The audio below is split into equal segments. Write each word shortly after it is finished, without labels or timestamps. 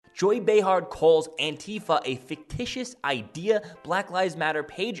Joy Behar calls Antifa a fictitious idea. Black Lives Matter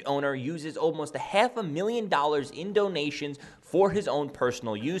page owner uses almost $500,000 in donations for his own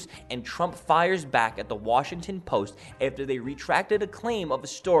personal use, and Trump fires back at the Washington Post after they retracted a claim of a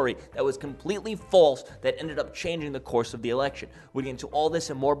story that was completely false that ended up changing the course of the election. We'll get into all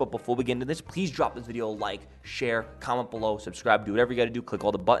this and more, but before we get into this, please drop this video a like, share, comment below, subscribe, do whatever you got to do, click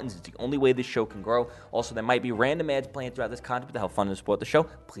all the buttons. It's the only way this show can grow. Also, there might be random ads playing throughout this content to help fund and support the show.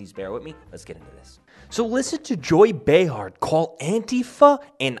 Please bear with me. Let's get into this. So listen to Joy Behar call Antifa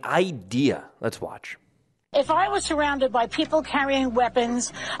an idea. Let's watch. If I was surrounded by people carrying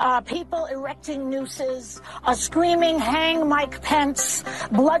weapons, people erecting nooses, screaming, hang Mike Pence,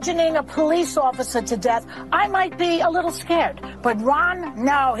 bludgeoning a police officer to death, I might be a little scared. But Ron,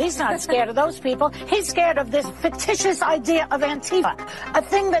 no, he's not scared of those people. He's scared of this fictitious idea of Antifa, a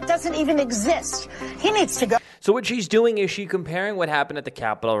thing that doesn't even exist. He needs to go. So what she's doing is she's comparing what happened at the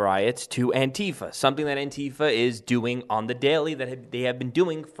Capitol riots to Antifa, something that Antifa is doing on the daily that they have been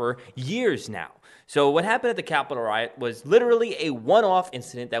doing for years now. So what happened at the Capitol riot was literally a one-off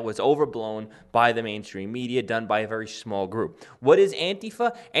incident that was overblown by the mainstream media, done by a very small group. What is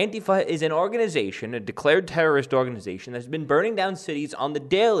Antifa? Antifa is an organization, a declared terrorist organization that's been burning down cities on the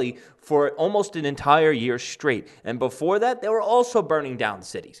daily for almost an entire year straight. And before that, they were also burning down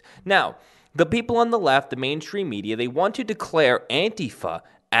cities. Now, the people on the left, the mainstream media, they want to declare Antifa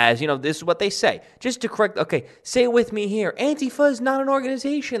as, this is what they say. Just to correct, okay, say it with me here. Antifa is not an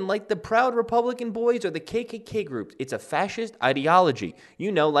organization like the Proud Republican Boys or the KKK groups. It's a fascist ideology.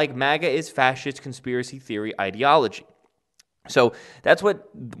 Like MAGA is fascist conspiracy theory ideology. So that's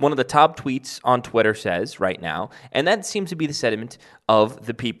what one of the top tweets on Twitter says right now, and that seems to be the sentiment of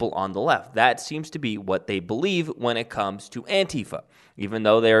the people on the left. That seems to be what they believe when it comes to Antifa, even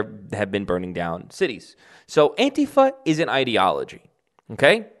though they have been burning down cities. So Antifa is an ideology.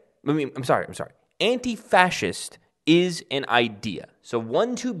 Okay? I'm sorry. Anti-fascist is an idea. So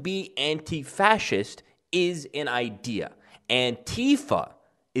one to be anti-fascist is an idea. Antifa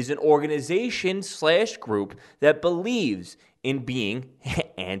is an organization/group that believes in being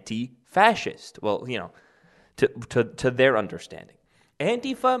anti-fascist. Well, to their understanding.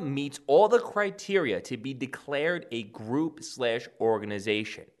 Antifa meets all the criteria to be declared a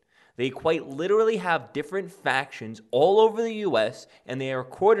group/organization. They quite literally have different factions all over the U.S., and they are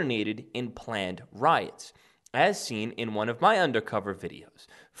coordinated in planned riots, as seen in one of my undercover videos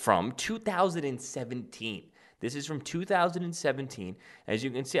from 2017. This is from 2017. As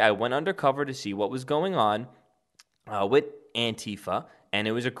you can see, I went undercover to see what was going on with Antifa, and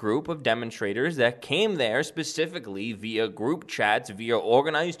it was a group of demonstrators that came there specifically via group chats, via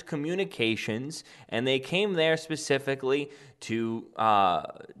organized communications, and they came there specifically to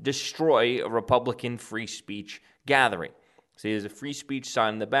destroy a Republican free speech gathering. So there's a free speech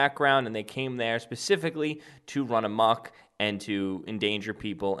sign in the background, and they came there specifically to run amok and to endanger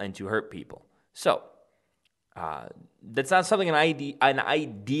people and to hurt people. So that's not something an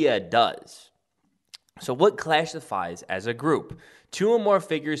idea does. So what classifies as a group? Two or more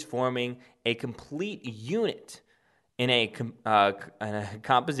figures forming a complete unit in a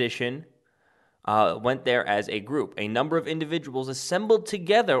composition went there as a group. A number of individuals assembled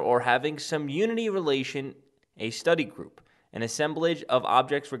together or having some unity relation, a study group. An assemblage of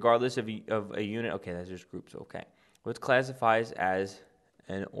objects regardless of a unit. Okay, that's just groups. Okay. What classifies as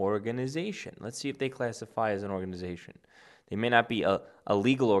an organization? Let's see if they classify as an organization. They may not be a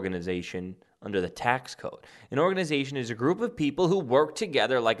legal organization under the tax code. An organization is a group of people who work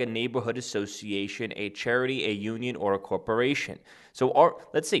together like a neighborhood association, a charity, a union, or a corporation. So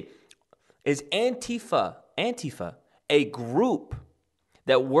let's see. Is Antifa a group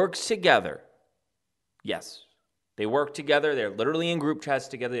that works together? Yes. They work together. They're literally in group chats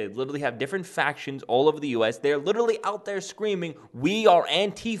together. They literally have different factions all over the U.S. They're literally out there screaming, "We are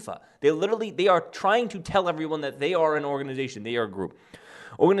Antifa." They are trying to tell everyone that they are an organization. They are a group.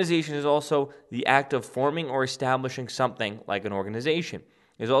 Organization is also the act of forming or establishing something like an organization.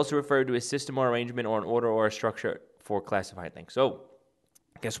 It is also referred to as system or arrangement or an order or a structure for classified things. So,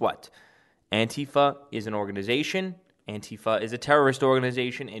 guess what? Antifa is an organization. Antifa is a terrorist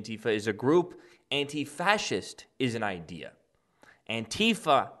organization. Antifa is a group. Anti-fascist is an idea.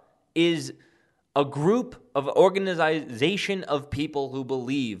 Antifa is a group of organization of people who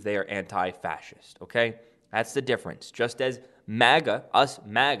believe they are anti-fascist, okay? That's the difference. Just as MAGA,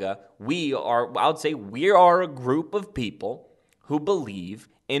 we are a group of people who believe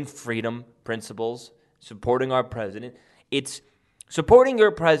in freedom principles, supporting our president. It's supporting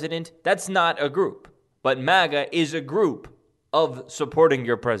your president, that's not a group. But MAGA is a group of supporting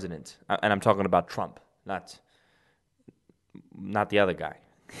your president. And I'm talking about Trump, not the other guy.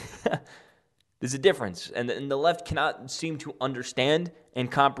 There's a difference, and the left cannot seem to understand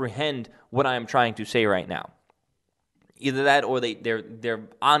and comprehend what I am trying to say right now. Either that, or they're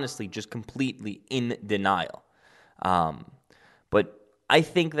honestly just completely in denial. But I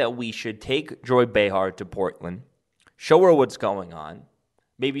think that we should take Joy Behar to Portland, show her what's going on.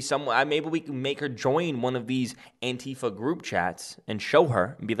 Maybe we can make her join one of these Antifa group chats and show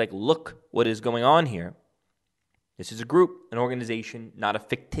her and be like, look what is going on here. This is a group, an organization, not a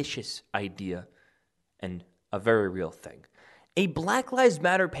fictitious idea, and a very real thing. A Black Lives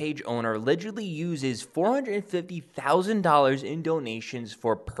Matter page owner allegedly uses $450,000 in donations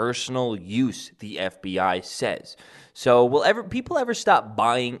for personal use, the FBI says. So will people ever stop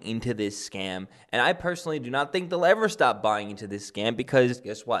buying into this scam? And I personally do not think they'll ever stop buying into this scam because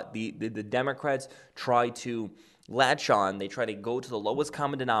guess what? The Democrats try to latch on. They try to go to the lowest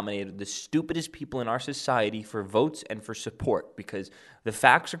common denominator, the stupidest people in our society, for votes and for support, because the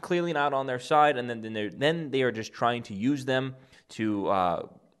facts are clearly not on their side, and then they are just trying to use them to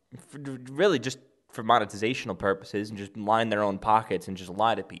really just for monetizational purposes and just line their own pockets and just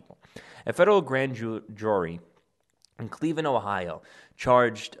lie to people. A federal grand jury in Cleveland, Ohio,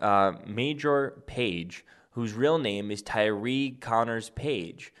 charged Major Page, whose real name is Tyree Connors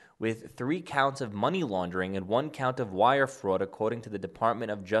Page, with 3 counts of money laundering and 1 count of wire fraud, according to the Department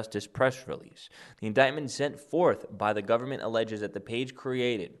of Justice press release. The indictment sent forth by the government alleges that the Page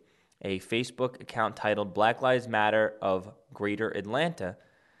created a Facebook account titled Black Lives Matter of Greater Atlanta.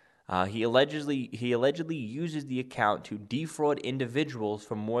 He allegedly uses the account to defraud individuals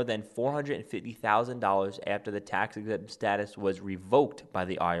for more than $450,000 after the tax-exempt status was revoked by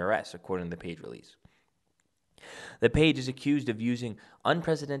the IRS, according to the Page release. The Page is accused of using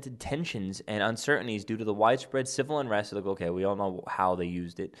unprecedented tensions and uncertainties due to the widespread civil unrest. Okay, we all know how they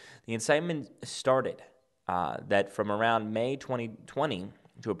used it. The incitement started that from around May 2020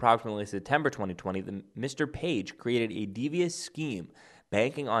 to approximately September 2020, Mr. Page created a devious scheme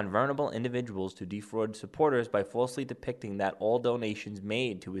banking on vulnerable individuals to defraud supporters by falsely depicting that all donations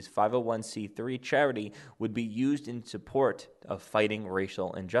made to his 501c3 charity would be used in support of fighting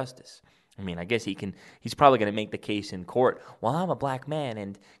racial injustice. I mean, I guess he's probably going to make the case in court. Well, I'm a black man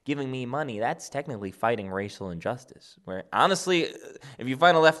and giving me money, that's technically fighting racial injustice. Where, honestly, if you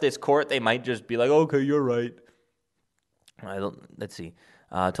find a leftist court, they might just be like, okay, you're right. Let's see.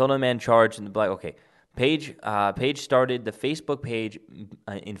 Total man charged in the black. Okay. Page started the Facebook page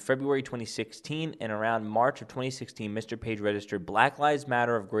in February 2016, and around March of 2016, Mr. Page registered Black Lives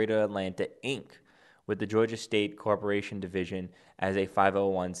Matter of Greater Atlanta, Inc., with the Georgia State Corporation Division as a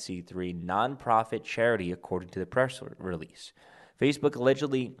 501c3 nonprofit charity, according to the press release. Facebook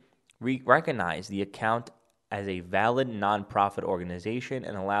allegedly recognized the account as a valid nonprofit organization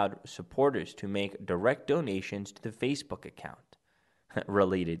and allowed supporters to make direct donations to the Facebook account.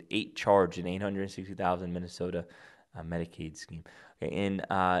 Related, 8 charged in $860,000 Minnesota Medicaid scheme. Okay, in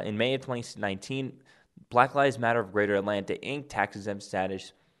May of 2019, Black Lives Matter of Greater Atlanta, Inc. tax-exempt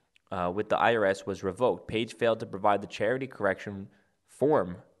status with the IRS was revoked. Page failed to provide the charity correction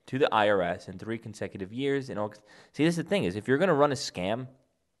form to the IRS in 3 consecutive years. See, this is the thing: is if you're going to run a scam,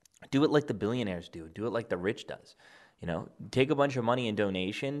 do it like the billionaires do. Do it like the rich does. You know, take a bunch of money in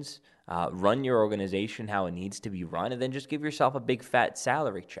donations, run your organization how it needs to be run, and then just give yourself a big fat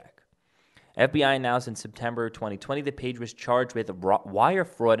salary check. FBI announced in September 2020 that Page was charged with wire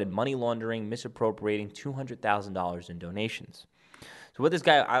fraud and money laundering, misappropriating $200,000 in donations. So what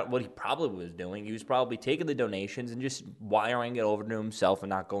he probably was doing, he was probably taking the donations and just wiring it over to himself and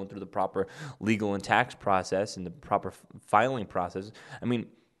not going through the proper legal and tax process and the proper filing process. I mean,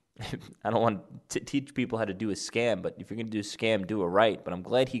 I don't want to teach people how to do a scam, but if you're going to do a scam, do it right. But I'm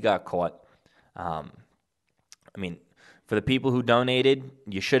glad he got caught. I mean, for the people who donated,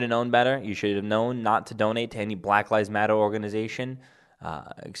 you should have known better. You should have known not to donate to any Black Lives Matter organization,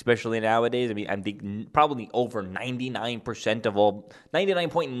 especially nowadays. I mean, I think probably over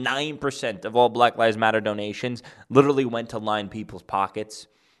 99.9% of all Black Lives Matter donations literally went to line people's pockets.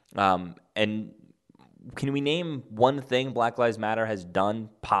 And can we name one thing Black Lives Matter has done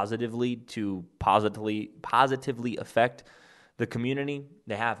positively to positively affect the community?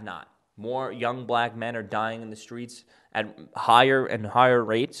 They have not. More young black men are dying in the streets at higher and higher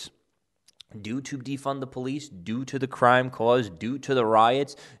rates due to defund the police, due to the crime caused, due to the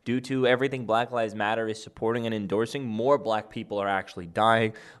riots, due to everything Black Lives Matter is supporting and endorsing. More black people are actually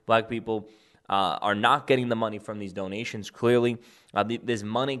dying. Black people are not getting the money from these donations, clearly. This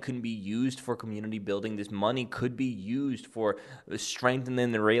money can be used for community building. This money could be used for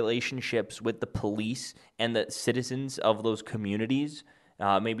strengthening the relationships with the police and the citizens of those communities.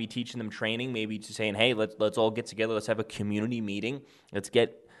 Maybe teaching them training, maybe just saying, hey, let's all get together. Let's have a community meeting. Let's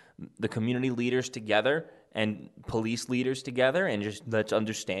get the community leaders together and police leaders together and just let's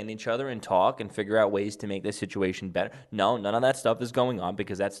understand each other and talk and figure out ways to make this situation better. No, none of that stuff is going on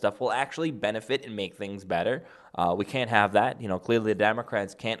because that stuff will actually benefit and make things better. We can't have that. Clearly the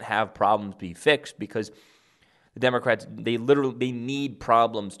Democrats can't have problems be fixed because the Democrats, they need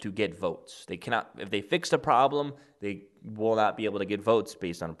problems to get votes. They cannot, if they fix a problem, they will not be able to get votes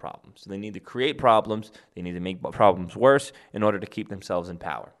based on a problem. So they need to create problems. They need to make problems worse in order to keep themselves in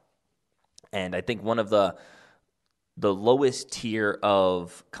power. And I think one of the lowest tier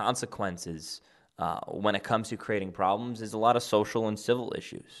of consequences when it comes to creating problems is a lot of social and civil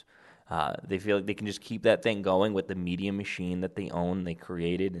issues. They feel like they can just keep that thing going with the media machine that they own, they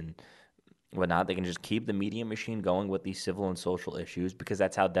created, and whatnot. They can just keep the media machine going with these civil and social issues because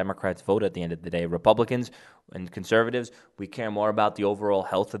that's how Democrats vote at the end of the day. Republicans and conservatives, we care more about the overall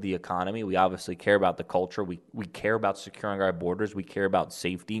health of the economy. We obviously care about the culture. We care about securing our borders. We care about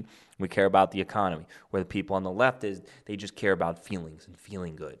safety. We care about the economy. Where the people on the left they just care about feelings and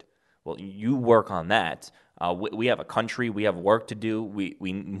feeling good. Well, you work on that. We have a country. We have work to do. We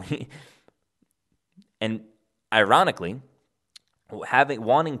and ironically,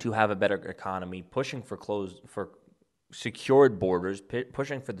 wanting to have a better economy, pushing for secured borders,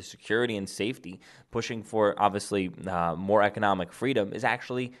 pushing for the security and safety, pushing for obviously more economic freedom is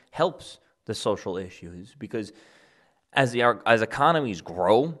actually helps the social issues because as economies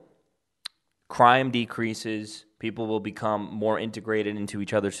grow, crime decreases, people will become more integrated into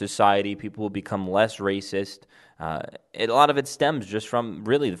each other's society, people will become less racist. A lot of it stems just from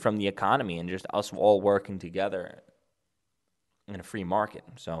the economy and just us all working together in a free market.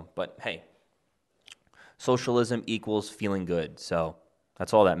 So, but hey, socialism equals feeling good. So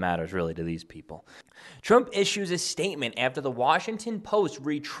that's all that matters really to these people. Trump issues a statement after the Washington Post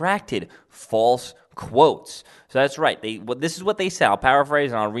retracted false quotes. So that's right. This is what they said. I'll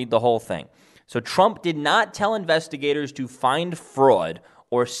paraphrase and I'll read the whole thing. So Trump did not tell investigators to find fraud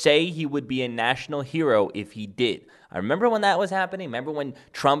or say he would be a national hero if he did. I remember when that was happening. Remember when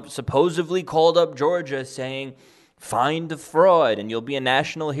Trump supposedly called up Georgia saying, find the fraud and you'll be a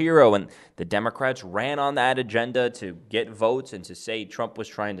national hero. And the Democrats ran on that agenda to get votes and to say Trump was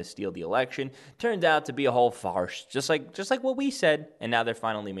trying to steal the election. Turned out to be a whole farce, just like what we said. And now they're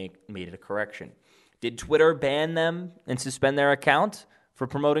finally made it a correction. Did Twitter ban them and suspend their account for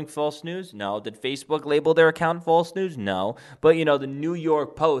promoting false news? No. Did Facebook label their account false news? No. But, the New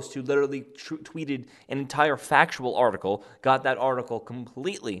York Post, who literally tweeted an entire factual article, got that article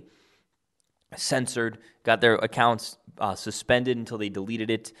completely censored, got their accounts suspended until they deleted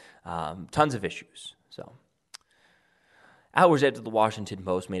it. Tons of issues. So, hours after the Washington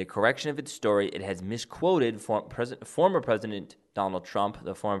Post made a correction of its story, it has misquoted former President Donald Trump,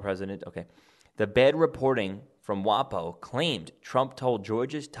 the former president. Okay, the bad reporting from WAPO claimed Trump told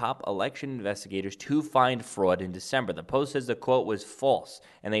Georgia's top election investigators to find fraud in December. The Post says the quote was false,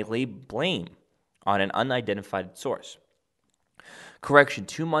 and they laid blame on an unidentified source. Correction,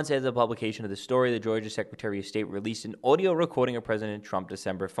 2 months after the publication of the story, the Georgia Secretary of State released an audio recording of President Trump's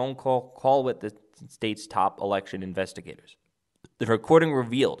December phone call with the state's top election investigators. The recording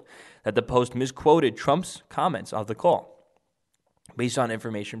revealed that the Post misquoted Trump's comments of the call. Based on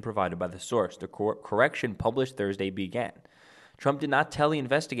information provided by the source, the correction published Thursday began. Trump did not tell the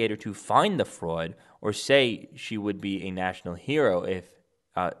investigator to find the fraud or say she would be a national hero if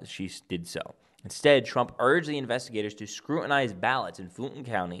she did so. Instead, Trump urged the investigators to scrutinize ballots in Fulton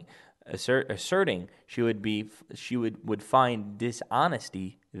County, asserting she would find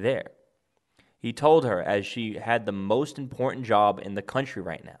dishonesty there. He told her as she had the most important job in the country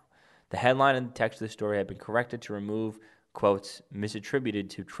right now. The headline and the text of the story had been corrected to remove quotes misattributed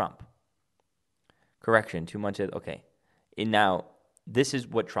to Trump. Correction, 2 months ago. Okay. And now, this is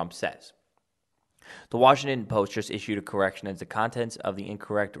what Trump says. The Washington Post just issued a correction as the contents of the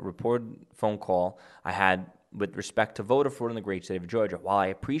incorrect reported phone call I had with respect to voter fraud in the great state of Georgia. While I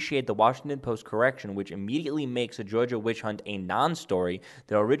appreciate the Washington Post correction, which immediately makes a Georgia witch hunt a non-story,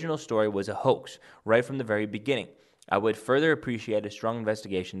 the original story was a hoax right from the very beginning. I would further appreciate a strong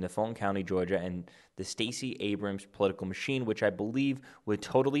investigation into Fulton County, Georgia, and the Stacey Abrams political machine, which I believe would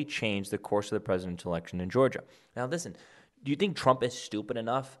totally change the course of the presidential election in Georgia. Now, listen. Do you think Trump is stupid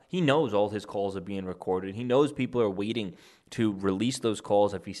enough? He knows all his calls are being recorded. He knows people are waiting to release those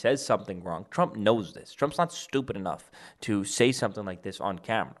calls if he says something wrong. Trump knows this. Trump's not stupid enough to say something like this on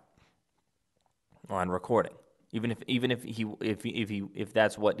camera, on recording. Even if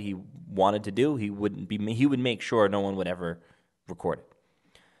that's what he wanted to do, he would make sure no one would ever record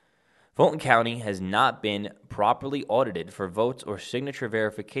it. Fulton County has not been properly audited for votes or signature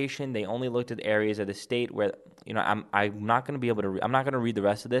verification. They only looked at areas of the state where, I'm not going to be able to. I'm not going to read the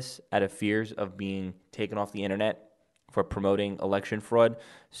rest of this out of fears of being taken off the internet for promoting election fraud.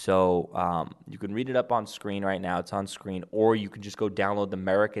 So you can read it up on screen right now. It's on screen, or you can just go download the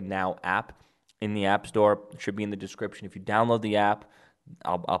American Now app in the App Store. It should be in the description. If you download the app,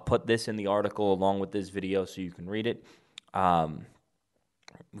 I'll put this in the article along with this video so you can read it.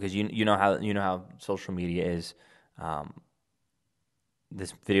 Because you know how social media is.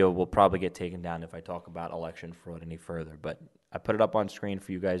 This video will probably get taken down if I talk about election fraud any further. But I put it up on screen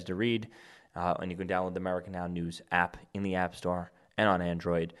for you guys to read, and you can download the American Now News app in the App Store and on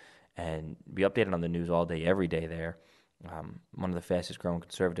Android, and be updated on the news all day, every day there. One of the fastest growing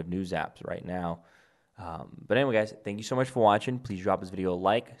conservative news apps right now. But anyway, guys, thank you so much for watching. Please drop this video a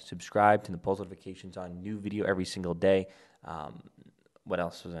like, subscribe, turn the post notifications on, new video every single day. What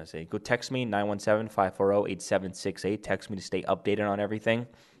else was I going to say? Go text me, 917-540-8768. Text me to stay updated on everything.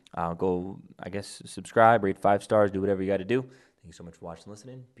 Go, subscribe, rate 5 stars, do whatever you got to do. Thank you so much for watching and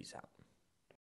listening. Peace out.